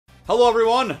Hello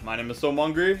everyone, my name is So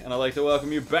Hungry, and I'd like to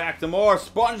welcome you back to more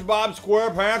SpongeBob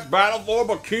SquarePants Battle for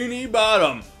Bikini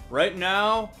Bottom. Right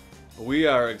now, we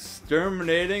are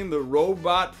exterminating the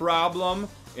robot problem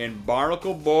in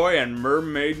Barnacle Boy and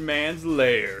Mermaid Man's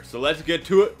lair. So let's get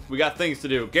to it. We got things to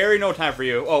do. Gary, no time for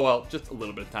you. Oh well, just a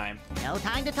little bit of time. No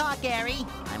time to talk, Gary.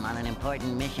 I'm on an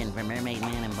important mission for Mermaid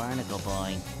Man and Barnacle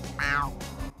Boy. Ow.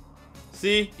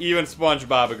 See, even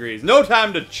SpongeBob agrees. No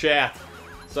time to chat.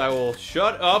 So I will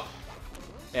shut up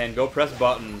and go press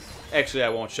buttons. Actually, I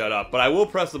won't shut up, but I will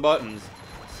press the buttons.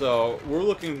 So we're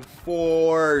looking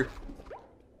for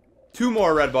 2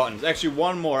 more red buttons. Actually,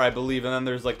 1 more, I believe, and then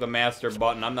there's like the master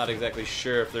button. I'm not exactly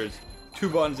sure if there's 2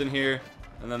 buttons in here,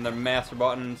 and then the master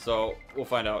button. So we'll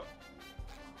find out.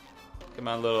 Come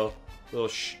on, little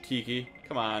Kiki.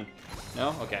 Come on.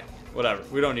 No? Okay. Whatever.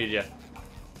 We don't need you.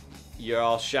 You're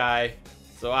all shy,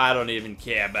 so I don't even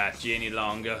care about you any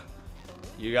longer.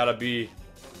 You gotta be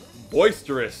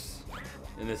boisterous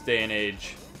in this day and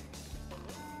age.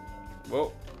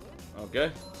 Whoa.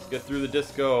 Okay. Let's get through the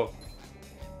disco.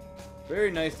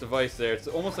 Very nice device there. It's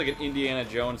almost like an Indiana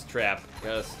Jones trap. You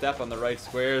gotta step on the right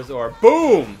squares or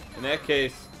boom! In that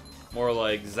case, more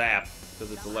like zap,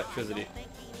 because it's electricity.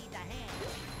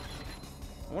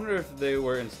 I wonder if they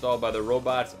were installed by the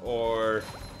robots or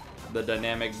the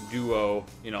dynamic duo,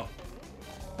 you know,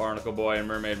 Barnacle Boy and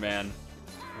Mermaid Man.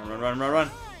 Run, run, run,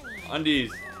 run.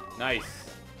 Undies.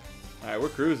 Nice. Alright, we're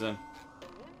cruising.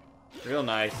 Real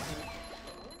nice.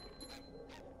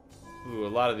 Ooh, a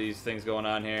lot of these things going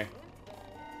on here.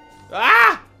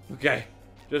 Ah! Okay.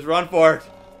 Just run for it.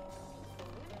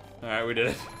 Alright, we did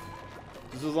it.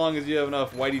 Just as long as you have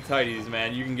enough whitey tighties,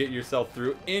 man, you can get yourself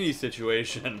through any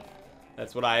situation.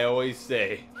 That's what I always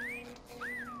say.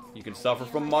 You can suffer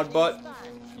from mud butt.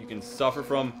 You can suffer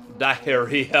from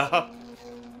diarrhea.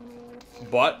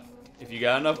 But if you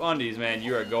got enough undies, man,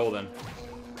 you are golden.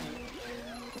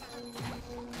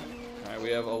 Alright, we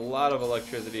have a lot of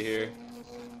electricity here.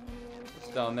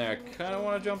 What's down there? I kind of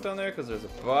want to jump down there because there's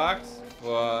a box,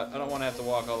 but I don't want to have to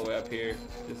walk all the way up here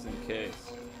just in case.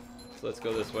 So let's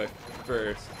go this way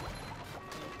first.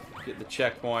 Get the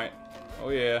checkpoint. Oh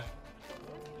yeah.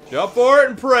 Jump for it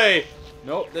and pray!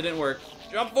 Nope, that didn't work.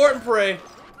 Jump for it and pray!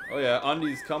 Oh yeah,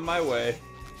 undies come my way.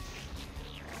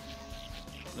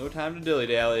 No time to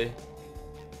dilly-dally.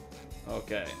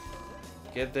 Okay.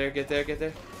 Get there, get there, get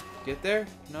there. Get there.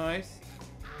 Nice.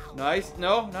 Nice.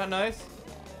 No, not nice.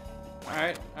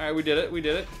 Alright, alright, we did it, we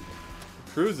did it.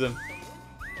 Cruising.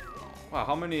 Wow,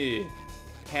 how many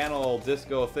panel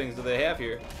disco things do they have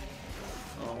here?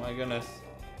 Oh my goodness.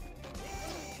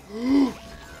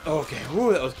 Okay,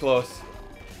 whoo, that was close.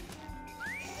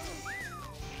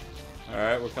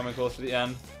 Alright, we're coming close to the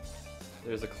end.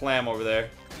 There's a clam over there.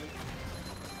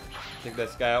 Take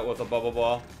this guy out with a bubble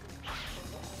ball.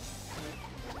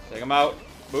 Take him out.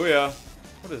 Booyah.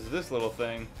 What is this little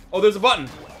thing? Oh, there's a button.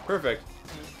 Perfect.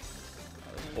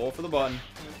 Pull for the button.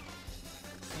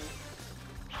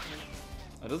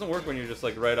 It doesn't work when you're just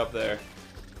like right up there.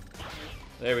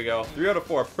 There we go. 3 out of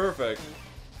 4. Perfect.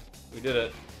 We did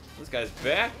it. This guy's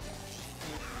back.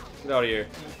 Get out of here.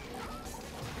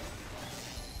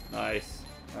 Nice.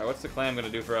 Alright, what's the clam gonna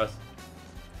do for us?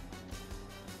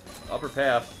 Upper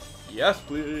path. Yes,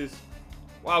 please.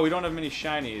 Wow, we don't have many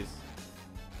shinies.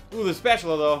 Ooh, the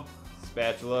spatula, though.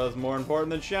 Spatula is more important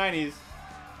than shinies.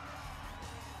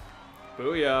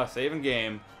 Booyah, saving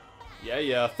game. Yeah,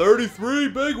 yeah. 33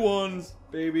 big ones,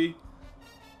 baby.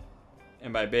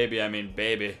 And by baby, I mean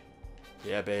baby.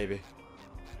 Yeah, baby.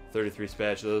 33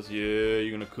 spatulas. Yeah,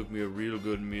 you're gonna cook me a real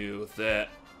good meal with that.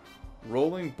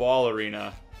 Rolling ball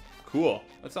arena. Cool.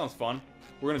 That sounds fun.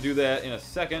 We're gonna do that in a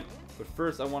second. But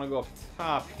first, I want to go up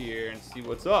top here and see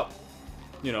what's up.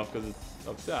 You know, because it's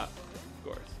up top, of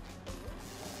course.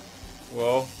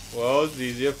 Whoa. Whoa, it's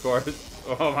easy, of course.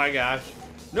 Oh my gosh.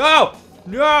 No!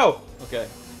 No! Okay.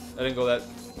 I didn't go that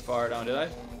far down, did I?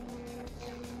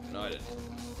 No, I didn't.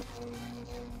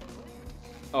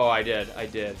 Oh, I did. I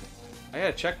did. I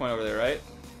had a checkpoint over there, right?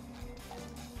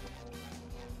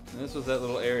 And this was that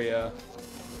little area.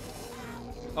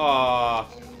 Aww.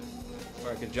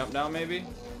 Where I could jump down, maybe?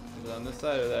 Is it on this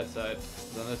side or that side?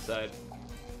 It's on this side.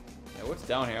 Yeah, what's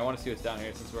down here? I want to see what's down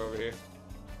here since we're over here.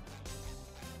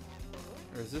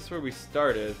 Or is this where we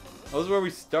started? Oh, this is where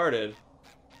we started.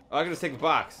 Oh, I can just take the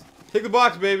box. Take the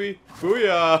box, baby!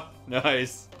 Booyah!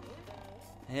 Nice.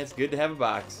 And it's good to have a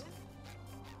box.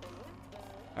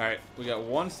 Alright, we got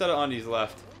 1 set of undies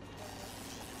left.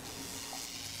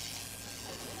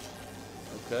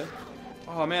 Okay.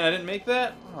 Oh man, I didn't make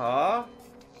that? Aw.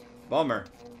 Bummer.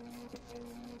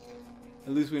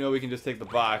 At least we know we can just take the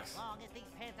box. Long as these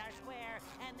pants are square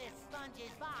and this sponge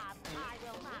is box. I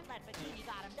will not let Bikini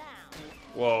Bottom down.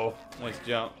 Whoa, nice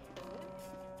jump.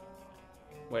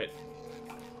 Wait.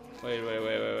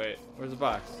 Wait. Where's the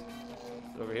box? Is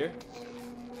it over here? I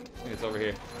think it's over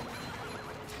here.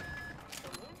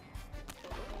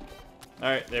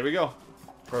 Alright, there we go.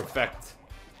 Perfect.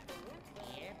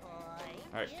 Here, boy.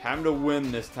 Alright, time to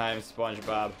win this time,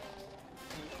 SpongeBob.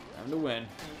 Time to win.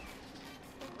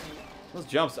 Those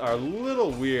jumps are a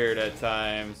little weird at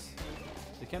times.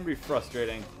 They can be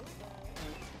frustrating.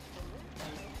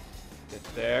 Get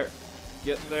there.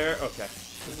 Get there. Okay.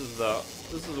 This is the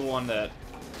one that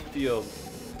feels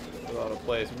out of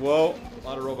place. Whoa. A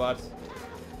lot of robots.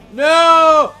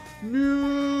 No!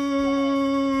 No!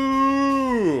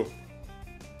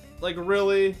 Like,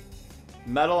 really?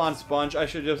 Metal on sponge? I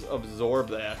should just absorb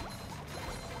that.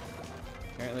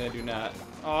 Apparently I do not.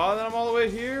 Oh, then I'm all the way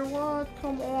here? What?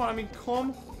 Come on. I mean,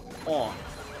 come on.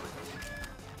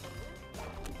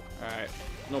 Alright.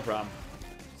 No problem.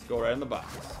 Let's go right in the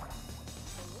box.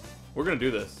 We're gonna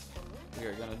do this. We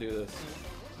are gonna do this.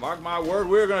 Mark my word,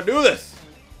 we're gonna do this!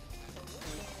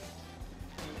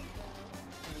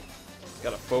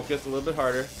 Gotta focus a little bit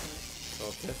harder.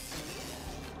 Focus.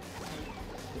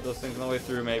 Get those things on the way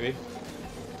through, maybe.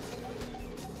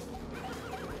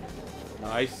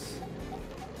 Nice.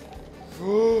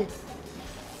 Oh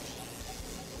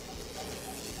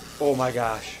my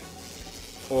gosh.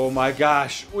 Oh my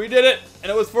gosh. We did it!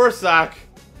 And it was for a sock.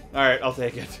 Alright, I'll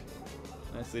take it.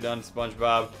 Nicely done,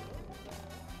 SpongeBob.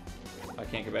 I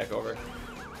can't get back over.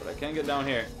 But I can get down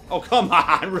here. Oh, come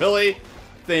on! Really?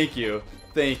 Thank you.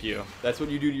 Thank you. That's what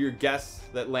you do to your guests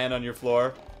that land on your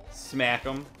floor. Smack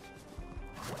them.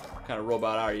 What kind of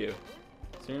robot are you?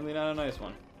 Certainly not a nice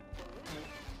one.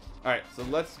 Alright, so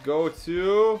let's go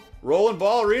to Rolling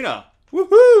Ball Arena.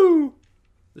 Woohoo!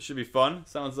 This should be fun.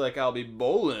 Sounds like I'll be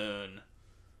bowling.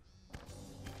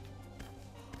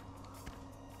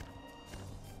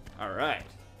 Alright,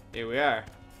 here we are.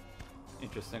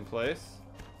 Interesting place.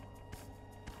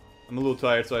 I'm a little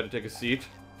tired, so I had to take a seat.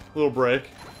 A little break.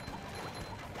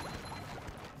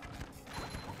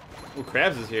 Oh,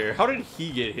 Krabs is here. How did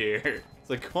he get here? It's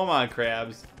like, come on,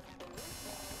 Krabs.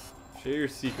 Share your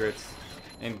secrets.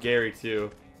 And Gary, too.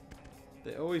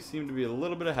 They always seem to be a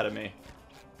little bit ahead of me.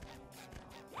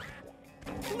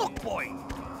 Look, boy!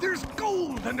 There's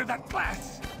gold under that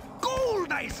glass!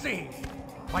 Gold, I say!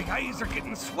 My eyes are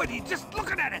getting sweaty just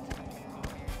looking at it!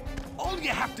 All you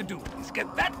have to do is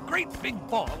get that great big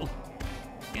ball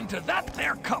into that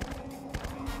there cup.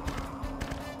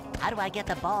 How do I get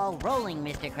the ball rolling,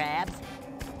 Mr. Krabs?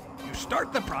 You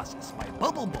start the process by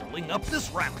bubble bowling up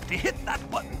this ramp to hit that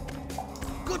button.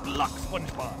 Good luck,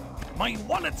 SpongeBob. My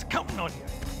wallet's counting on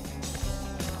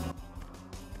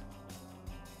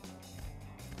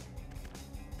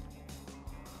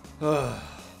you.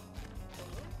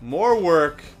 More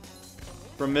work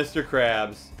from Mr.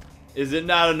 Krabs. Is it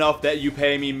not enough that you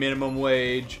pay me minimum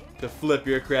wage to flip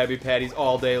your Krabby Patties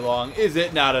all day long? Is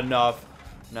it not enough?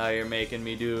 Now you're making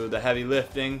me do the heavy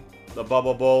lifting, the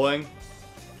bubble bowling.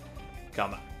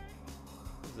 Come on.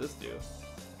 What does this do?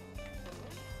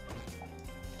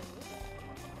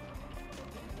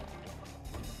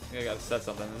 I think I gotta set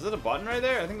something. Is it a button right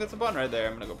there? I think that's a button right there.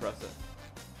 I'm gonna go press it.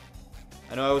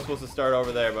 I know I was supposed to start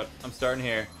over there, but I'm starting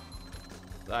here.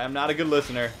 I am not a good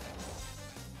listener.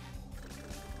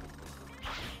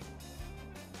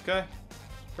 Okay.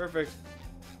 Perfect.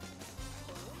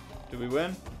 Did we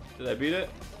win? Did I beat it?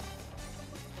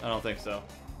 I don't think so.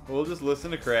 We'll just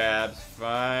listen to Krabs.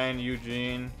 Fine,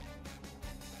 Eugene.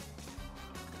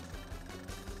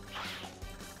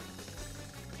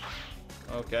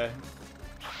 Okay.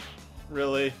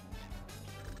 Really?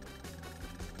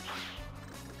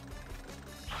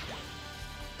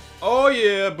 Oh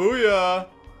yeah, booyah!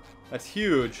 That's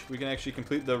huge. We can actually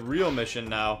complete the real mission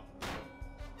now.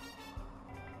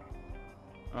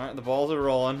 Alright, the balls are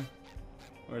rolling.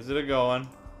 Where's it going?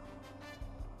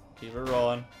 Keep it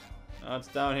rolling. Now it's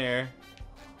down here.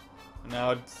 And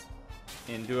now it's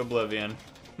into oblivion.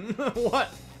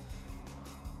 What?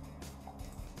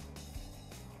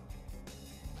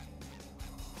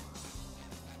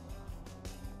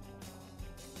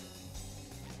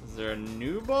 Is there a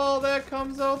new ball that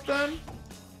comes out then?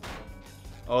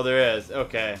 Oh, there is.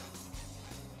 Okay.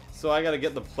 So I gotta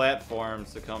get the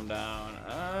platforms to come down.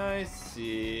 I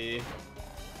see.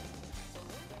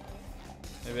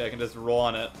 Maybe I can just roll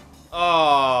on it.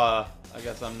 Oh, I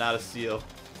guess I'm not a seal.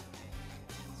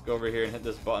 Let's go over here and hit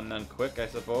this button then quick, I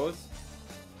suppose.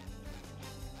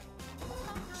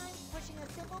 Sometimes pushing a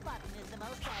simple button is the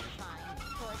most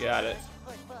satisfying. Got it.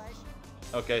 Push, push, push.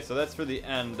 Okay, so that's for the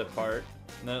end part.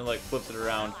 And then it like flips it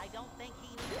around. Well, I don't think he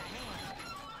needs a hand.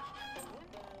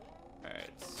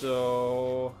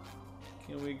 So,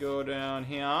 can we go down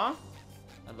here? I'd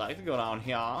like to go down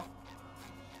here.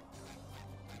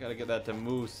 Gotta get that to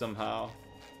move somehow.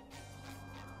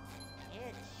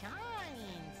 It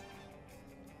shines.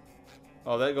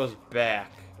 Oh, that goes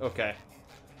back. Okay.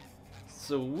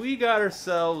 So we got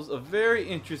ourselves a very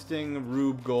interesting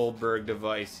Rube Goldberg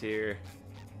device here.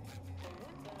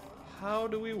 How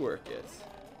do we work it?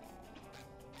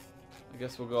 I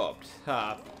guess we'll go up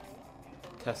top.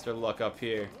 Test our luck up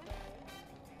here.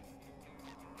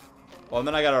 Well, and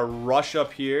then I gotta rush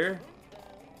up here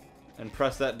and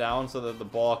press that down so that the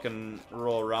ball can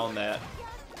roll around that.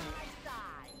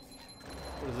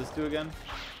 What does this do again?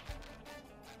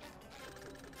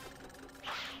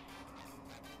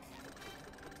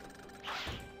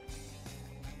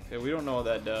 Okay, we don't know what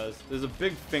that does. There's a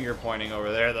big finger pointing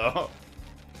over there, though.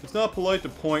 It's not polite to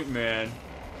point, man.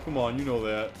 Come on, you know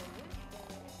that.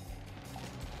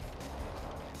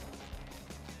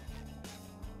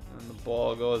 And the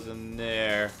ball goes in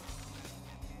there.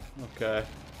 Okay.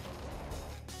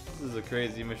 This is a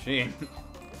crazy machine.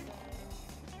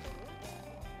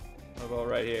 What about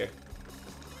right here?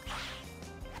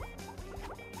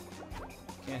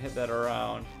 Can't hit that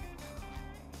around.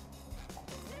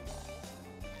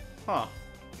 Huh.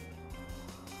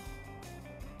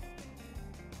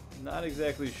 Not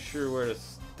exactly sure where to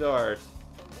start.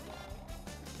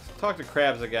 Let's talk to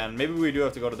Krabs again. Maybe we do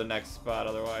have to go to the next spot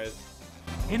otherwise.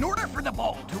 In order for the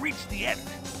ball to reach the end,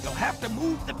 you'll have to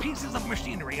move the pieces of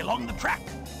machinery along the track.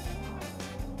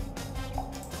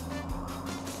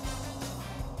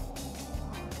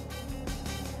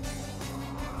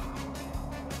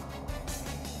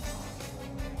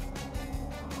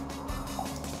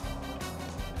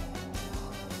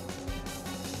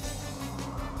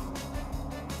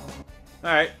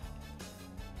 Alright.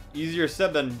 Easier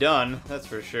said than done, that's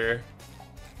for sure.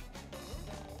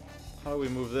 How do we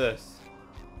move this?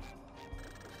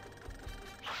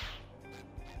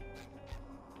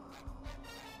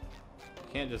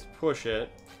 Can't just push it.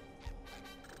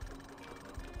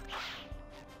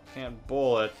 Can't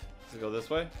bowl it. Does it go this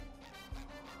way?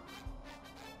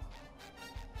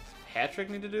 Does Patrick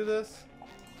need to do this?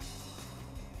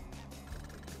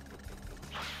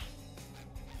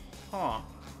 Huh.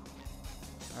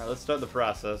 Alright, let's start the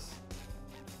process.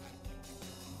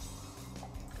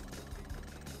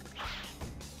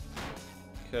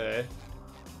 Okay.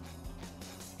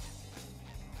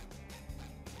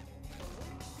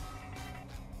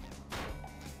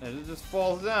 And it just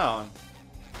falls down.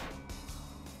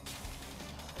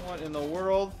 What in the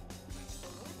world?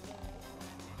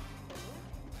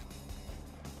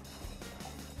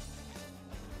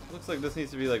 Looks like this needs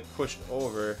to be like pushed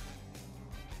over.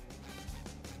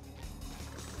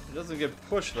 It doesn't get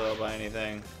pushed though by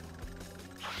anything.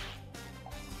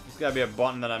 There's gotta be a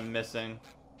button that I'm missing.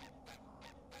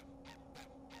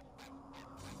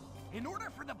 In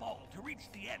order for the ball to reach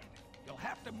the end, you'll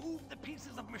have to move the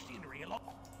pieces of machinery along.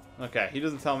 Okay, he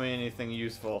doesn't tell me anything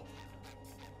useful.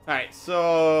 Alright,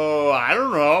 so I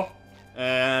don't know.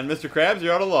 And Mr. Krabs,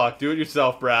 you're out of luck. Do it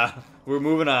yourself, brah. We're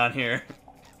moving on here.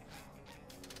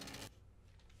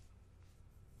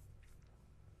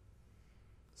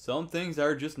 Some things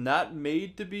are just not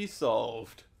made to be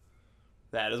solved.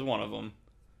 That is one of them.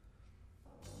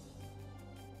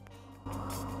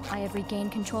 I have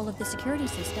regained control of the security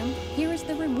system. Here is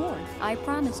the reward I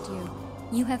promised you.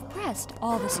 You have pressed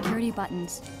all the security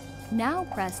buttons. Now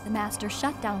press the master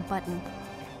shutdown button.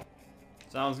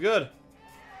 Sounds good.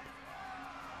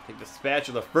 Take the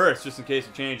spatula first, just in case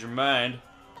you change your mind.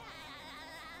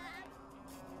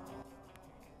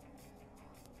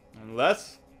 And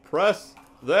let's press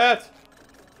that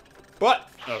but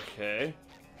okay.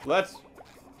 Let's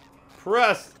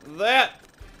press that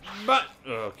but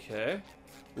okay.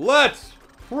 Let's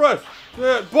press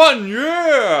that button,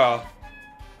 yeah!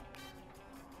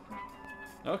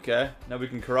 Okay, now we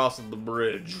can cross the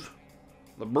bridge.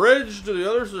 The bridge to the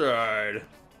other side.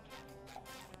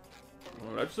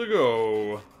 Let's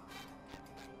go.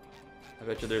 I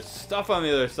bet you there's stuff on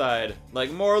the other side,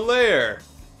 like more layer.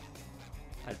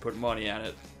 I'd put money on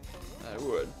it. I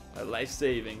would. A life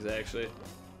savings, actually.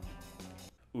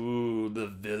 Ooh, the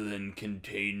villain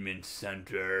containment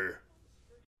center.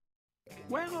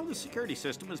 Well, the security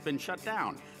system has been shut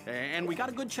down, and we got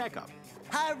a good checkup.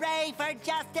 Hooray for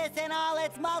justice in all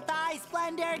its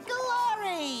multi-splendor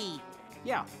glory!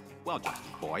 Yeah, well, Justice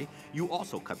Boy, you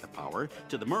also cut the power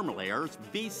to the Mermalair's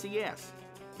VCS.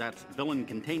 That's Villain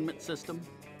Containment System.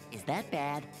 Is that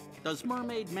bad? Does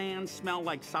Mermaid Man smell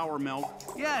like sour milk?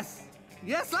 Yes!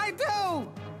 Yes, I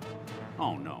do!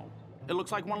 Oh, no. It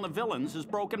looks like one of the villains is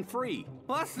broken free.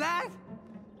 What's that?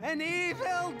 An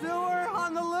evildoer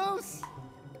on the loose?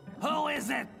 Who is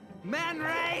it? Man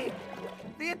Ray!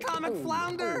 The atomic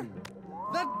flounder!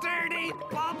 The dirty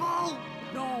bubble!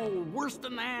 No, worse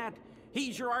than that.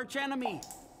 He's your archenemy,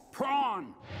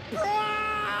 Prawn. Prawn!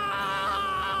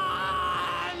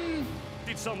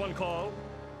 Did someone call?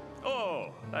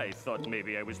 Oh, I thought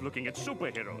maybe I was looking at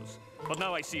superheroes. But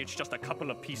now I see it's just a couple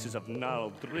of pieces of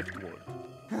gnarled driftwood.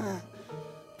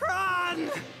 Prawn!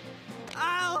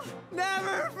 I'll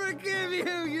never forgive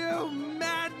you, you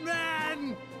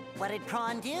madman! What did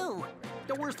Prawn do?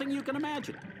 The worst thing you can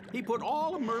imagine. He put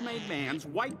all of Mermaid Man's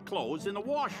white clothes in the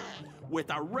washer with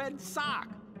a red sock.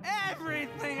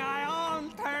 Everything I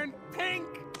own turned pink!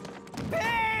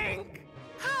 Pink!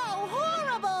 How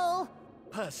horrible!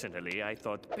 Personally, I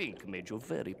thought pink made you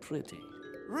very pretty.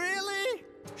 Really?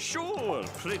 Sure,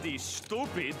 pretty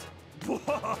stupid.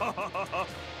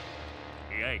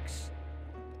 Yikes.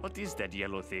 What is that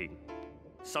yellow thing?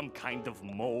 Some kind of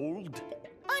mold?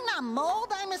 I'm not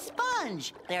mold, I'm a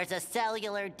sponge. There's a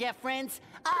cellular difference.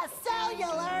 A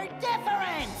cellular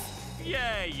difference!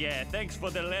 Yeah, thanks for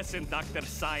the lesson, Dr.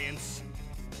 Science.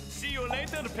 See you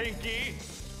later, Pinky.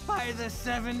 By the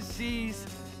 7 seas,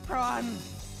 Prawn,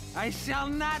 I shall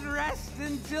not rest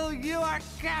until you are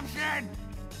captured!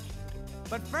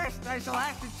 But first, I shall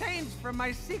have to change from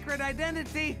my secret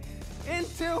identity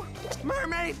into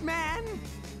Mermaid Man!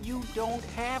 You don't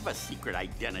have a secret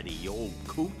identity, you old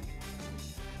coot.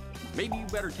 Maybe you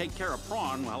better take care of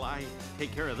Prawn while I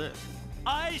take care of this.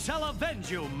 I shall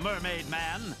avenge you, Mermaid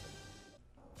Man!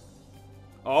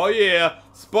 Oh yeah,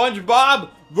 SpongeBob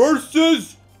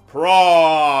versus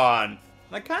Prawn.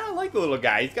 I kind of like the little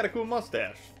guy. He's got a cool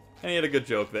mustache. And he had a good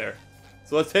joke there.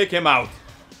 So let's take him out.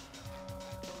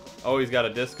 Oh, he's got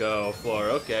a disco floor.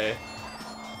 Okay.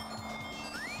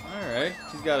 Alright.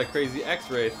 He's got a crazy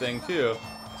x-ray thing, too.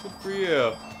 Good for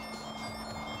you.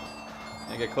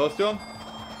 Can I get close to him?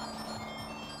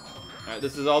 Alright,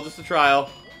 this is all just a trial.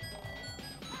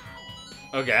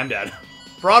 Okay, I'm dead.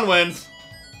 Prawn wins.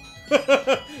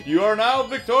 You are now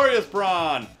victorious,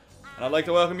 Prawn. And I'd like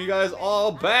to welcome you guys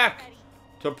all back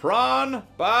to SpongeBob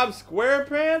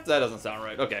SquarePants. That doesn't sound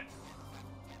right. Okay.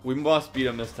 We must beat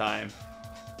him this time.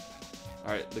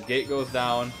 Alright, the gate goes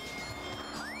down.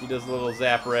 He does a little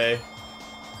zap ray.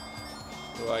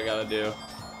 What do I gotta do?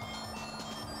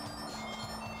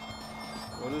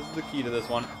 What is the key to this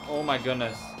one? Oh my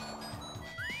goodness.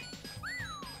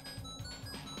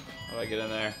 How do I get in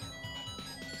there?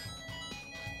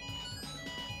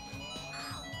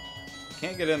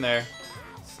 Can't get in there.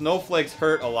 Snowflakes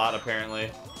hurt a lot,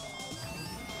 apparently.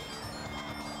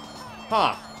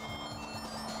 Huh.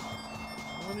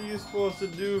 What are you supposed to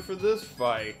do for this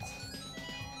fight?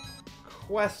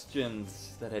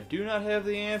 Questions that I do not have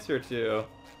the answer to.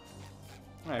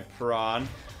 Alright, Prawn.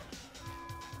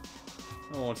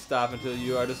 I won't stop until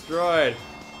you are destroyed.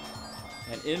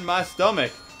 And in my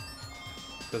stomach.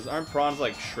 Because aren't prawns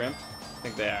like shrimp? I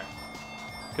think they are.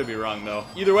 Could be wrong, though.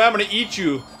 Either way, I'm going to eat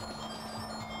you.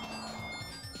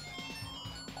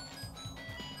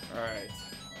 Alright.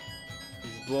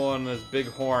 He's blowing this big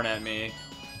horn at me.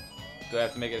 Do I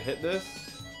have to make it hit this?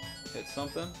 Hit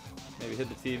something? Maybe hit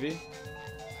the TV?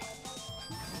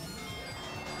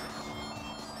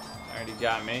 Alright, he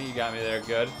got me. You got me there,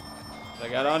 good. I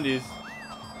got undies.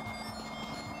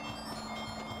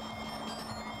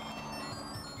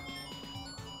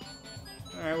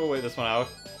 Alright, we'll wait this one out.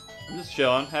 I'm just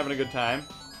chilling, having a good time.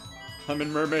 I'm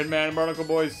in Mermaid Man and Barnacle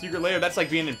Boy's secret lair. That's like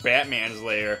being in Batman's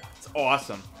lair. It's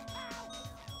awesome.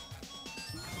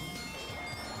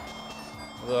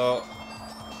 Although,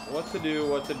 what to do,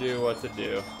 what to do, what to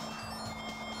do.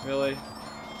 Really?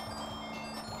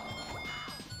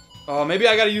 Oh, maybe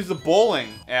I gotta use the bowling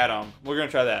at him. We're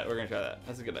gonna try that. We're gonna try that.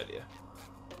 That's a good idea.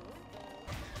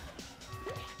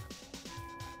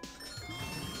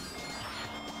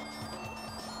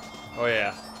 Oh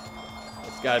yeah.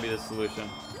 It's gotta be the solution.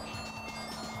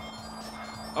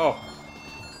 Oh.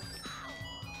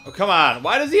 Oh, come on.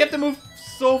 Why does he have to move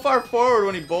so far forward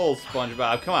when he bowls,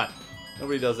 SpongeBob? Come on.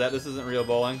 Nobody does that. This isn't real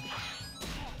bowling.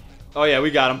 Oh yeah,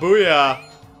 we got him. Booyah!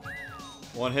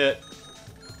 One hit.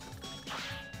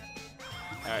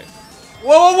 Alright.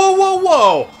 Whoa, whoa, whoa,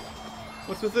 whoa!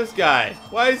 What's with this guy?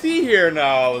 Why is he here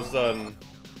now all of a sudden?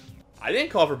 I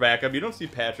didn't call for backup. You don't see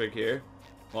Patrick here.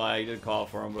 Well, I did call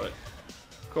for him, but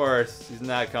of course, he's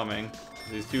not coming.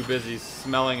 He's too busy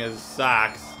smelling his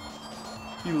socks.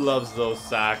 He loves those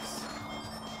socks.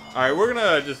 Alright, we're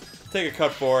gonna just take a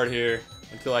cut forward here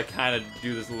until I kind of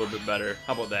do this a little bit better.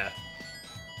 How about that?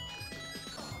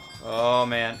 Oh,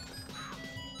 man.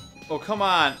 Oh, come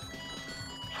on.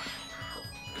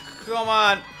 Come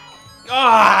on.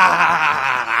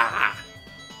 Ah!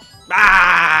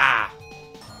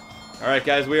 Alright,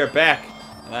 guys, we are back.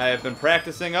 And I have been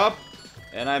practicing up,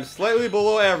 and I'm slightly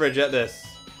below average at this.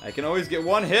 I can always get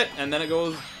one hit, and then it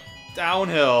goes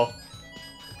downhill.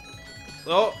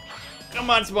 Oh, come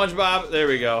on, SpongeBob. There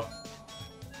we go.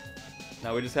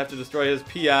 Now we just have to destroy his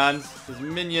peons, his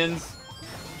minions.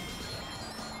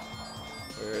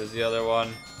 Where's the other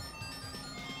one?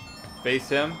 Face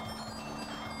him.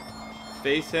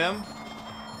 Face him.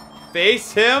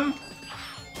 Face him.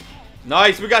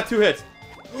 Nice, we got 2 hits.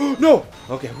 No!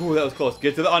 Okay, ooh, that was close.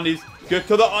 Get to the undies. Get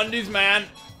to the undies, man.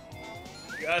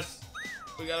 Yes.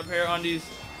 We got a pair of undies.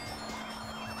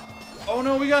 Oh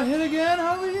no, we got hit again.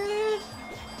 How did we get hit?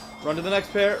 Run to the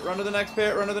next pair. Run to the next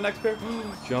pair. Run to the next pair.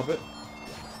 Jump it.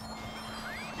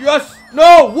 Yes!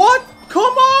 No! What?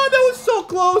 Come on! That was so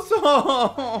close!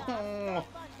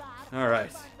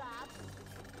 Alright.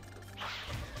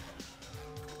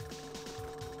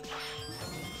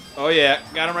 Oh yeah,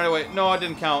 got him right away. No, it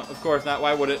didn't count. Of course not.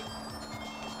 Why would it?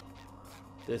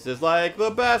 This is like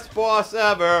the best boss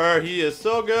ever. He is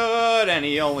so good, and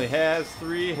he only has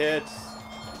 3 hits.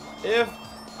 If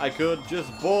I could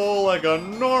just bowl like a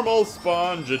normal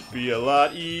sponge, it'd be a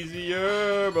lot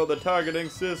easier. But the targeting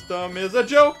system is a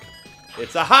joke.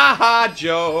 It's a ha-ha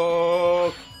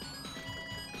joke.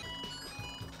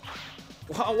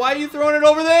 Why are you throwing it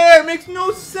over there? It makes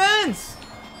no sense.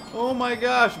 Oh my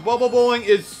gosh, bubble bowling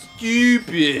is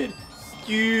stupid.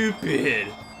 Stupid.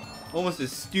 Almost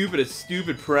as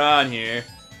stupid Prawn here.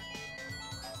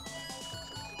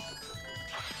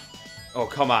 Oh,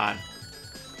 come on.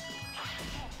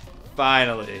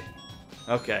 Finally.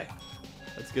 Okay.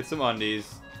 Let's get some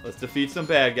undies. Let's defeat some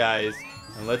bad guys.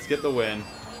 And let's get the win.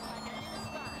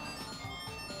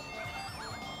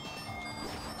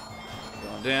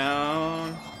 Going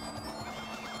down.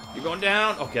 You're going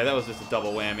down? Okay, that was just a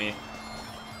double whammy.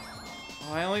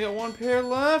 Oh, I only got 1 pair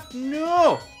left?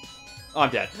 No! Oh, I'm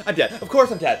dead. I'm dead. Of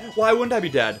course I'm dead. Why wouldn't I be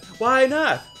dead? Why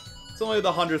not? It's only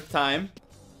the 100th time.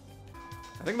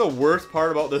 I think the worst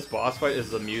part about this boss fight is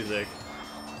the music.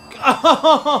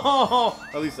 Oh!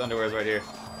 At least the underwear's right here.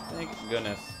 Thank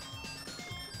goodness.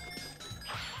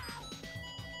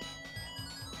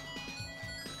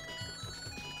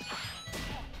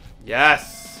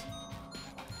 Yes!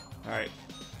 Alright.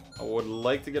 I would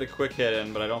like to get a quick hit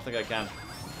in, but I don't think I can.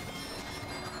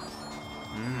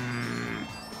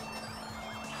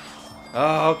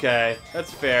 Oh, okay.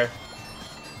 That's fair.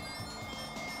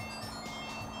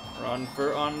 Run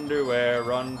for underwear,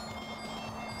 run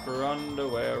for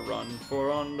underwear, run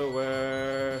for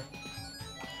underwear.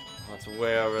 Oh, it's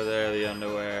way over there, the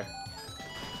underwear.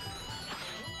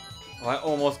 Oh, I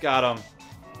almost got him.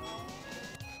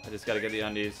 I just gotta get the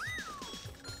undies.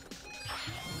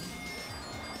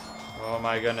 Oh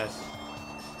my goodness.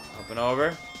 Up and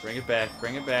over. Bring it back.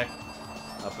 Bring it back.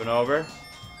 Up and over.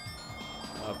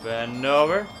 Up and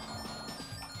over.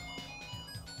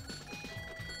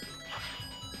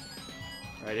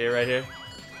 Right here, right here.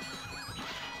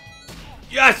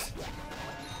 Yes!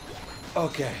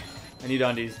 Okay. I need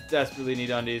undies. Desperately need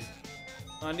undies.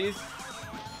 Undies?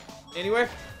 Anywhere?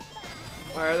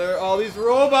 Why are there all these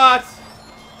robots?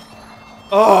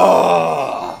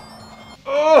 Oh!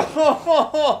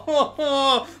 Oh!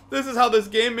 This is how this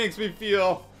game makes me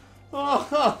feel.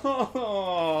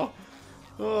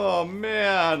 Oh,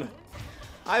 man.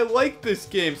 I like this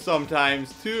game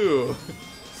sometimes, too.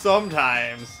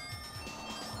 Sometimes.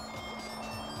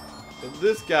 But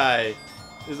this guy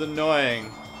is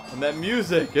annoying. And that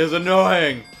music is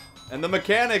annoying. And the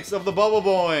mechanics of the bubble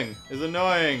bowling is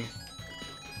annoying.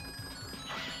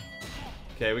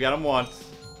 Okay, we got him once.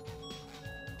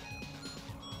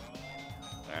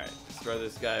 Alright, destroy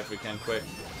this guy if we can quick.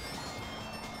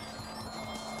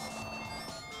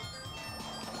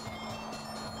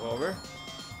 Over.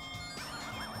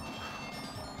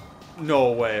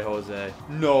 No way, Jose.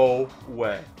 No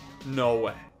way. No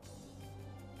way.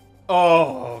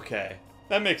 Oh, okay.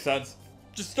 That makes sense.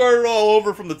 Just start it all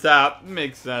over from the top.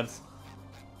 Makes sense.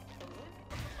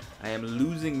 I am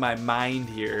losing my mind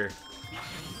here.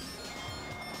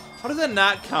 How does that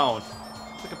not count?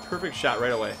 It's like a perfect shot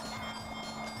right away.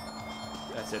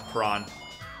 That's it, Prawn.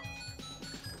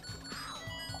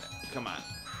 Come on.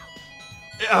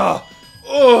 Ugh.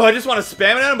 Oh, I just want to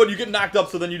spam it at him, but you get knocked up,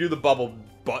 so then you do the bubble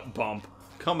butt bump.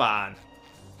 Come on.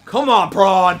 Come on,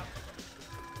 Prawn.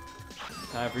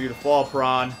 Time for you to fall,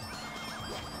 Prawn.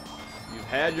 You've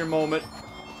had your moment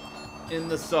in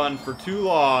the sun for too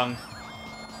long.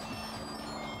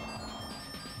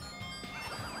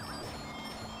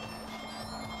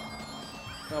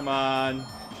 Come on.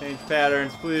 Change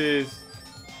patterns, please.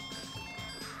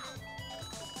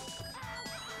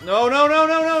 No, no, no,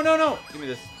 no, no, no, no. Give me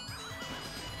this.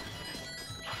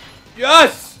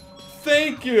 Yes!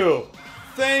 Thank you!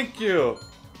 Thank you!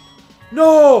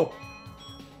 No!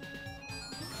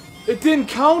 It didn't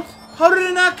count? How did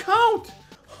it not count?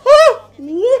 Huh?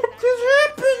 What just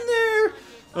happened there?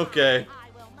 Okay.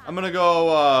 I'm gonna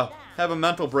go have a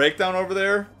mental breakdown over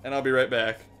there, and I'll be right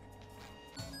back.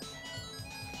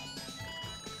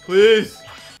 Please!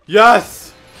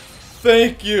 Yes!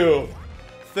 Thank you!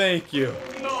 Thank you.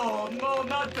 No, no,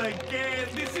 not again.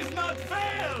 This is not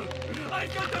fair. I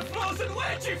got a frozen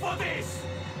wedgie for this.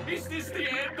 Is this the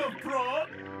end of Prawn?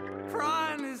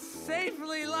 Prawn is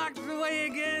safely locked away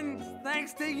again,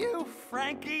 thanks to you,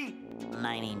 Frankie.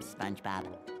 My name's SpongeBob.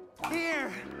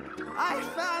 Here, I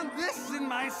found this in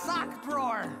my sock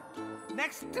drawer,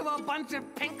 next to a bunch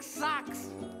of pink socks.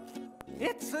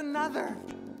 It's another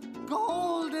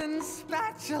golden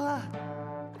spatula.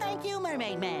 Thank you,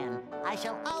 Mermaid Man. I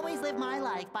shall always live my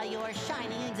life by your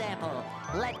shining example.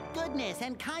 Let goodness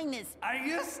and kindness... Are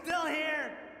you still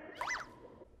here?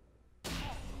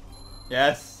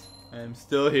 Yes, I'm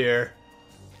still here.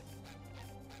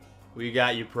 We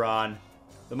got you, Prawn.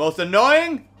 The most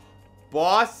annoying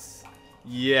boss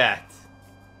yet.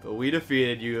 But we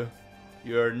defeated you.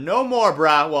 You're no more,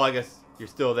 brah. Well, I guess you're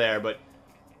still there, but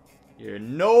you're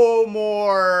no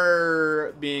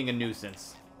more being a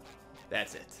nuisance.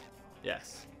 That's it.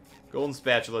 Yes. Golden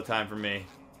spatula time for me.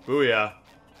 Booyah.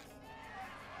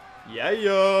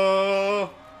 Yeah.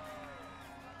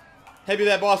 Happy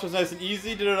that boss was nice and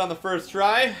easy. Did it on the first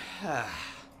try.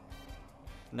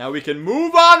 Now we can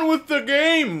move on with the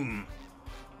game.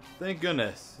 Thank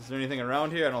goodness. Is there anything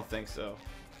around here? I don't think so.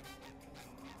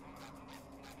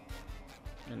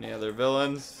 Any other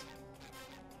villains?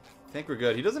 I think we're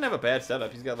good. He doesn't have a bad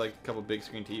setup. He's got like a couple big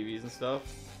screen TVs and stuff.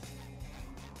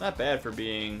 Not bad for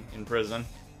being in prison.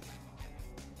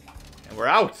 And we're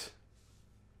out.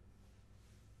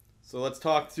 So let's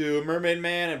talk to Mermaid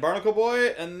Man and Barnacle Boy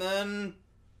and then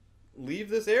leave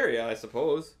this area, I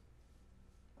suppose.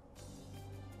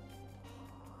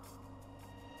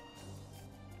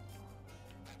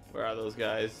 Where are those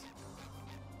guys?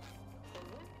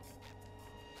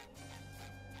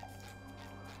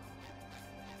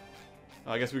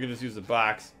 Oh, I guess we can just use the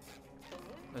box.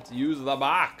 Let's use the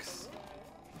box.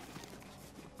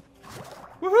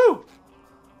 Woohoo!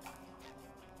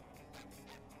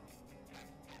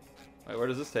 Wait, where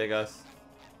does this take us?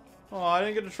 Oh, I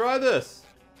didn't get to try this.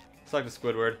 Let's talk to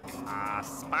Squidward.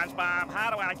 SpongeBob, how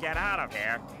do I get out of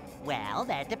here? Well,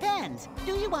 that depends.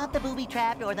 Do you want the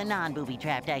booby-trapped or the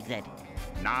non-booby-trapped exit?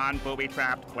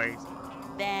 Non-booby-trapped, please.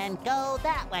 Then go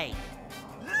that way.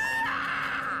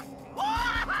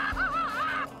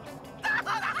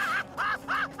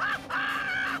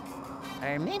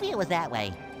 Or maybe it was that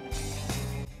way.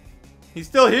 He's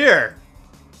still here.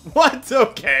 What?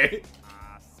 Okay.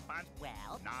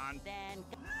 Well, then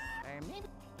go... Or maybe...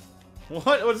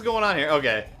 What's going on here?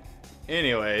 Okay.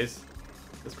 Anyways,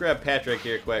 let's grab Patrick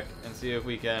here quick and see if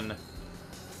we can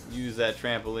use that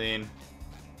trampoline.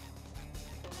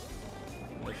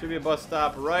 There should be a bus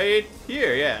stop right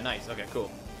here. Yeah, nice. Okay,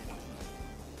 cool.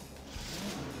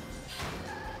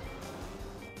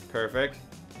 Perfect.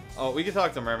 Oh, we can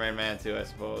talk to Mermaid Man too, I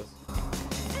suppose.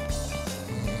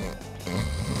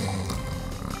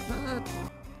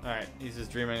 Alright, he's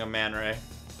just dreaming of Man Ray.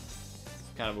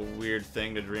 It's kind of a weird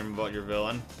thing to dream about your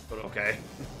villain, but okay.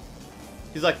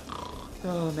 He's like,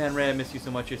 oh, Man Ray, I miss you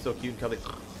so much. You're so cute and cuddly.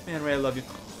 Man Ray, I love you.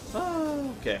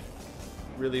 Oh, okay.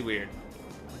 Really weird.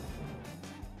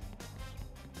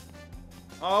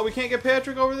 Oh, we can't get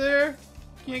Patrick over there?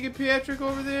 Can't get Patrick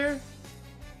over there?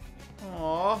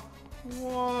 Aw,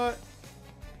 what?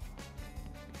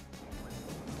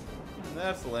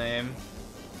 That's lame.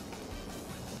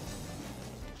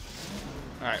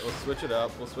 Alright, we'll switch it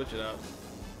up. We'll switch it up.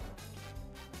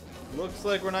 Looks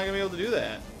like we're not going to be able to do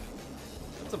that.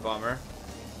 That's a bummer.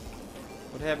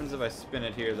 What happens if I spin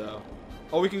it here, though?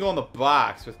 Oh, we can go in the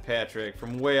box with Patrick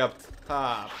from way up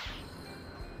top.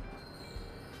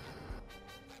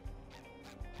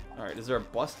 Alright, is there a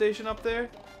bus station up there?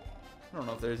 I don't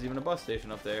know if there's even a bus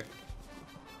station up there.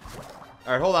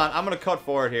 Alright, hold on. I'm going to cut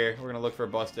forward here. We're going to look for a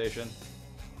bus station.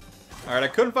 Alright, I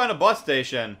couldn't find a bus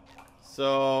station.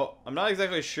 So, I'm not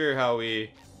exactly sure how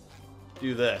we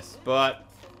do this. But,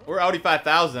 we're Audi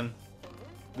 5000.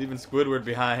 Leaving Squidward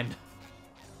behind.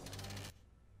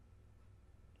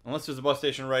 Unless there's a bus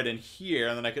station right in here,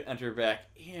 and then I could enter back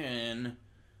in.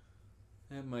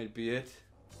 That might be it.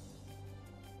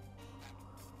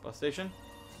 Bus station?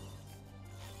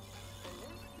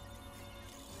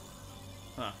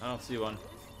 Huh, I don't see one.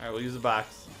 Alright, we'll use the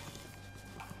box.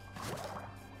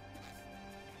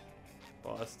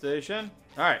 Bus station?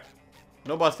 Alright.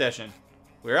 No bus station.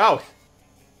 We're out.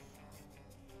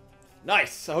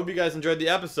 Nice. I hope you guys enjoyed the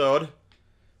episode.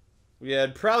 We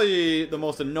had probably the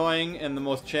most annoying and the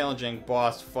most challenging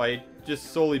boss fight,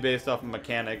 just solely based off of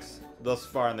mechanics thus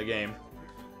far in the game.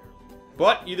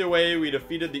 But either way, we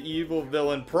defeated the evil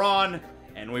villain Prawn,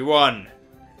 and we won.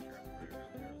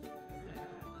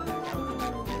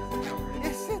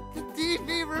 Is it the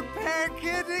TV repair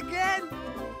kid again?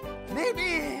 Maybe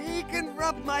he can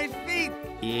rub my feet.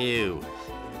 Ew.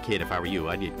 Kid, if I were you,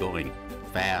 I'd get going.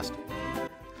 Fast.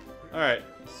 Alright,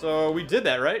 so we did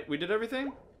that, right? We did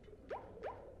everything?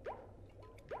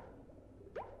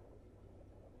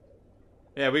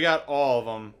 Yeah, we got all of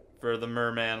them for the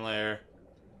merman lair.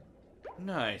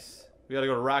 Nice. We gotta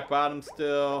go to rock bottom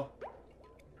still.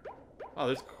 Oh,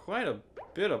 there's quite a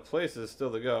bit of places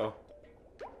still to go.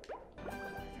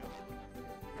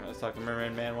 Alright, let's talk to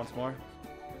Mermaid Man once more.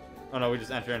 Oh no, we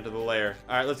just enter into the lair.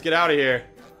 Alright, let's get out of here.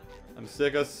 I'm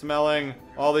sick of smelling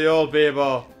all the old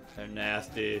people. They're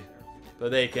nasty.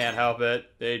 But they can't help it.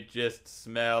 They just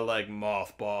smell like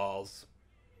mothballs.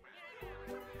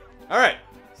 Alright,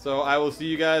 so I will see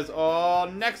you guys all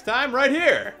next time right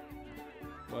here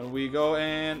when we go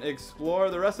and explore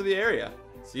the rest of the area.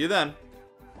 See you then.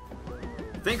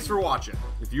 Thanks for watching.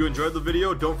 If you enjoyed the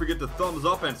video, don't forget to thumbs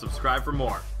up and subscribe for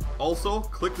more. Also,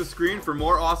 click the screen for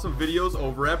more awesome videos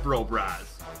over at Bro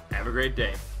Bros. Have a great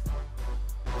day.